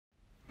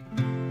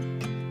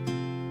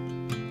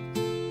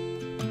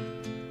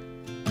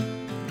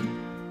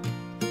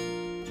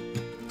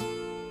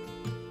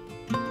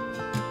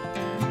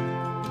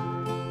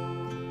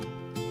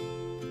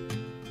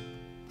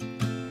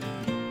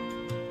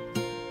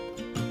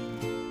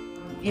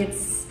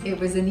It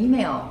was an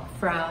email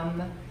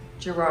from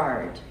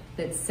Gerard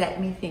that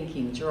set me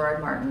thinking. Gerard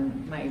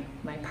Martin,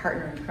 my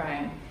partner in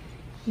crime,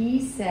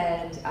 he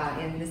said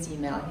in this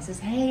email, he says,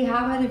 hey,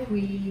 how about if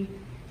we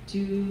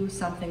do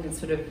something that's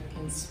sort of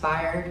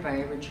inspired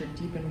by Richard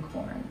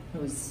Diebenkorn,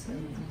 who's a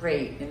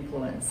great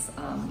influence,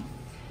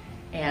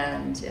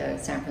 and a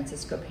San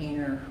Francisco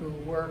painter who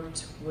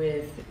worked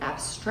with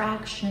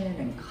abstraction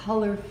and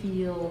color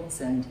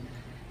fields and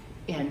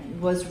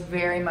was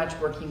very much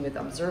working with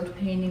observed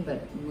painting,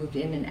 but moved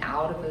in and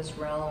out of those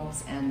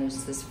realms. And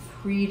there's this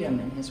freedom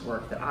in his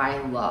work that I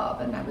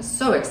love. And I was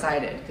so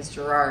excited because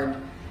Gerard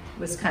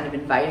was kind of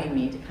inviting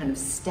me to kind of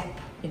step,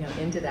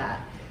 into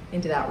that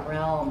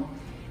realm.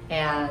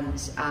 And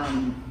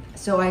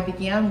so I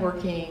began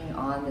working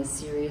on this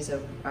series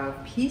of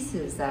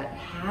pieces that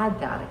had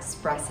that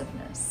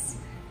expressiveness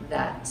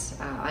that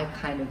I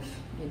kind of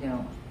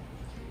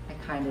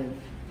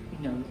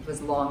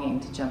was longing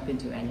to jump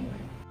into anyway.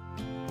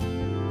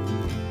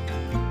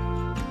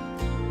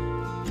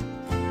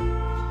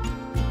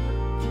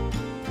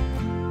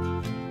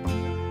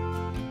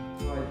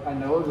 I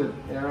know that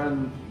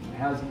Erin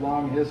has a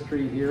long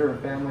history here. Her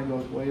family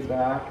goes way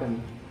back,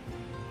 and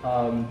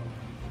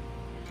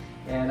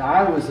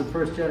I was the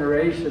first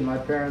generation. My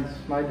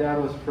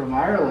dad was from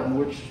Ireland,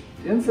 which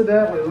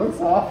incidentally looks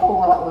an awful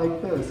lot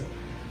like this.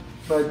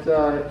 But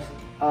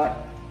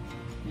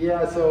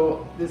yeah,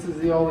 so this is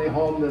the only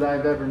home that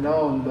I've ever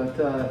known.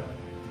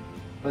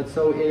 But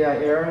so yeah,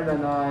 Erin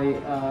and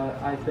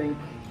I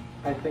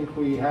think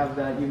we have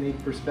that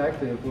unique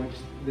perspective, which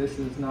this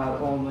is not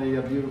only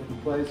a beautiful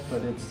place,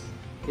 but it's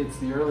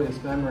the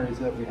earliest memories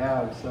that we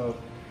have. So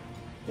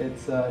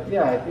it's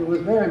yeah, it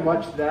was very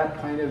much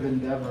that kind of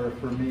endeavor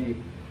for me.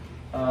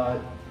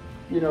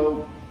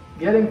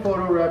 Getting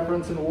photo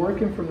reference and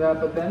working from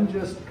that, but then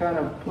just kind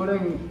of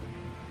putting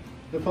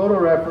the photo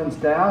reference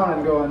down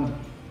and going,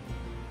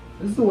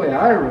 this is the way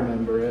I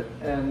remember it,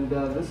 and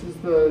this is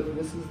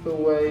the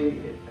way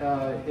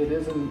it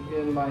is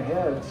in my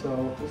head.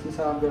 So this is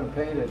how I'm going to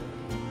paint it.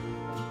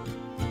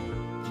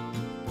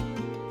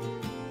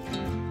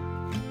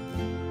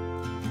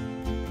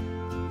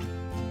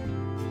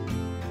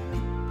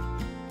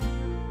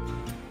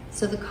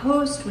 So the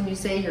coast, when you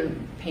say you're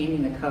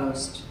painting the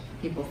coast,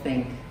 people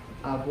think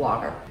of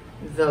water,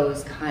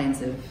 those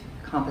kinds of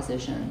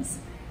compositions.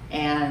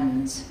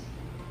 And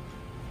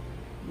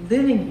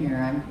living here,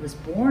 I was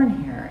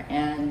born here,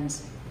 and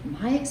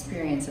my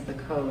experience of the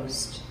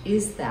coast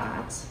is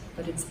that,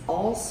 but it's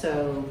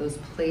also those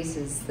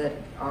places that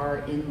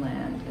are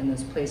inland and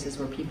those places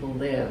where people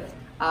live.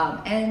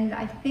 And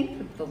I think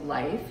that the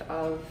life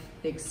of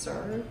Big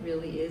Sur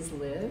really is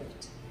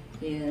lived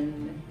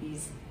in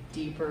these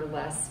deeper,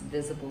 less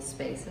visible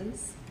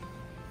spaces.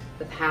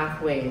 The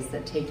pathways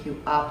that take you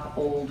up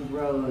old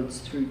roads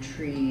through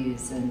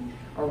trees and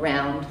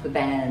around the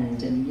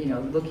bend and,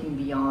 looking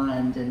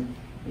beyond and,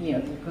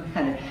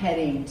 kind of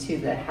heading to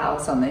the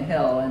house on the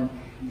hill. And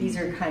these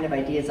are kind of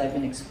ideas I've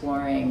been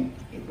exploring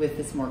with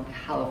this more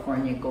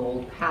California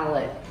gold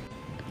palette.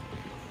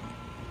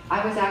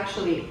 I was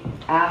actually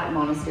at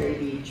Monastery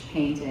Beach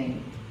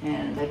painting,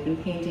 and I've been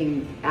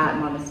painting at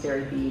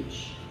Monastery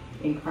Beach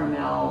in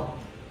Carmel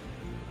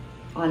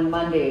on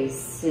Mondays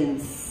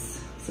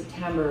since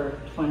September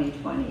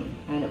 2020,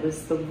 and it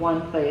was the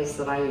one place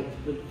that I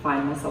would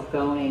find myself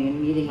going and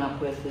meeting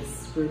up with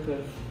this group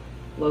of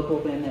local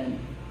women,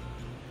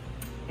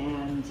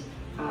 and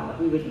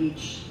we would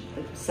each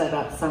set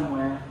up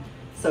somewhere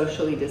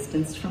socially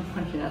distanced from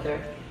one another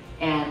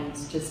and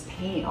just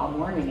paint all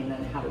morning and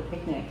then have a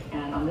picnic.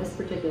 And on this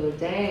particular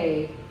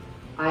day,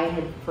 I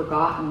had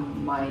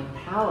forgotten my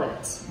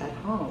palette at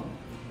home.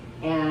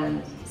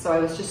 And so I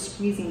was just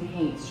squeezing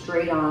paint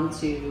straight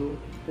onto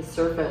the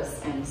surface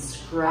and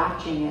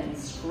scratching it and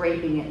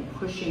scraping it and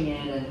pushing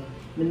it and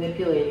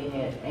manipulating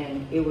it.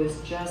 And it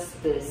was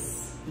just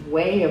this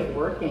way of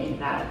working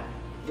that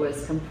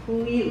was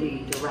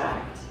completely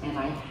direct. And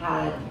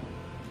I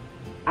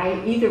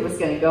either was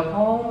going to go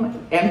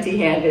home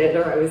empty-handed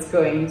or I was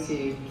going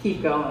to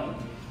keep going.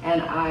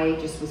 And I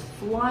just was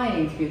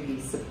flying through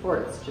these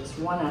supports, just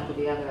one after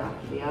the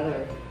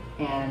other,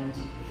 and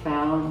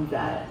found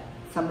that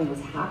something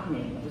was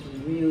happening that was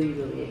really,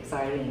 really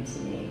exciting to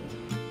me.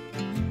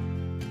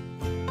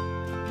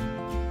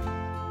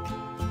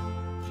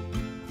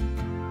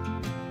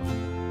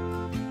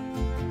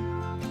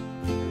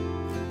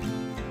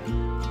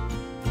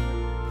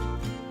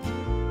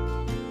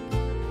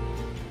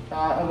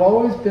 I've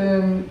always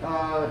been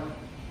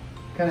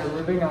kind of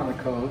living on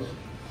the coast,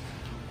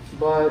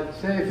 but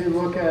say if you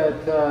look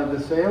at the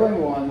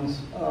sailing ones,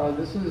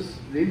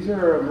 these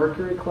are a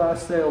Mercury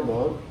class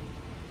sailboat.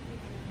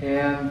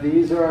 And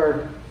these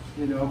are,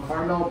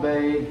 Carmel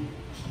Bay.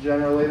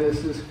 Generally,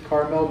 this is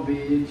Carmel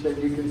Beach,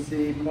 and you can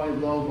see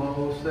Point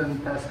Lobos and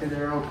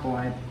Pescadero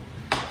Point.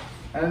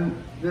 And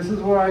this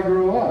is where I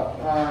grew up.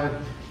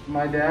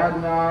 My dad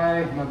and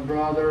I, my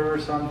brother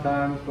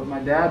sometimes, but my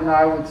dad and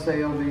I would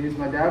sail these.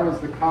 My dad was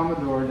the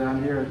Commodore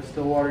down here at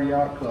Stillwater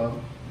Yacht Club.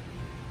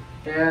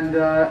 And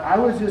I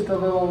was just a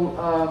little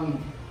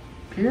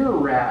pier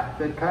rat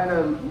that kind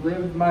of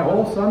lived my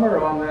whole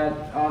summer on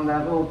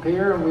that little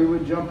pier, and we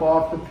would jump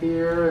off the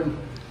pier and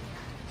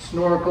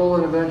snorkel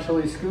and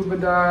eventually scuba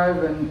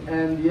dive,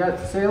 and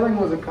yet sailing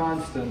was a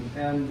constant.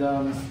 And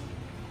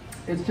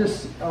it's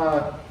just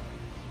a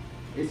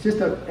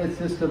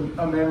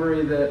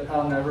memory that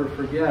I'll never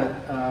forget.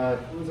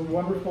 It was a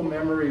wonderful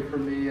memory for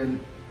me, and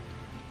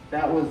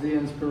that was the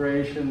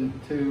inspiration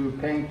to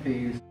paint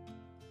these.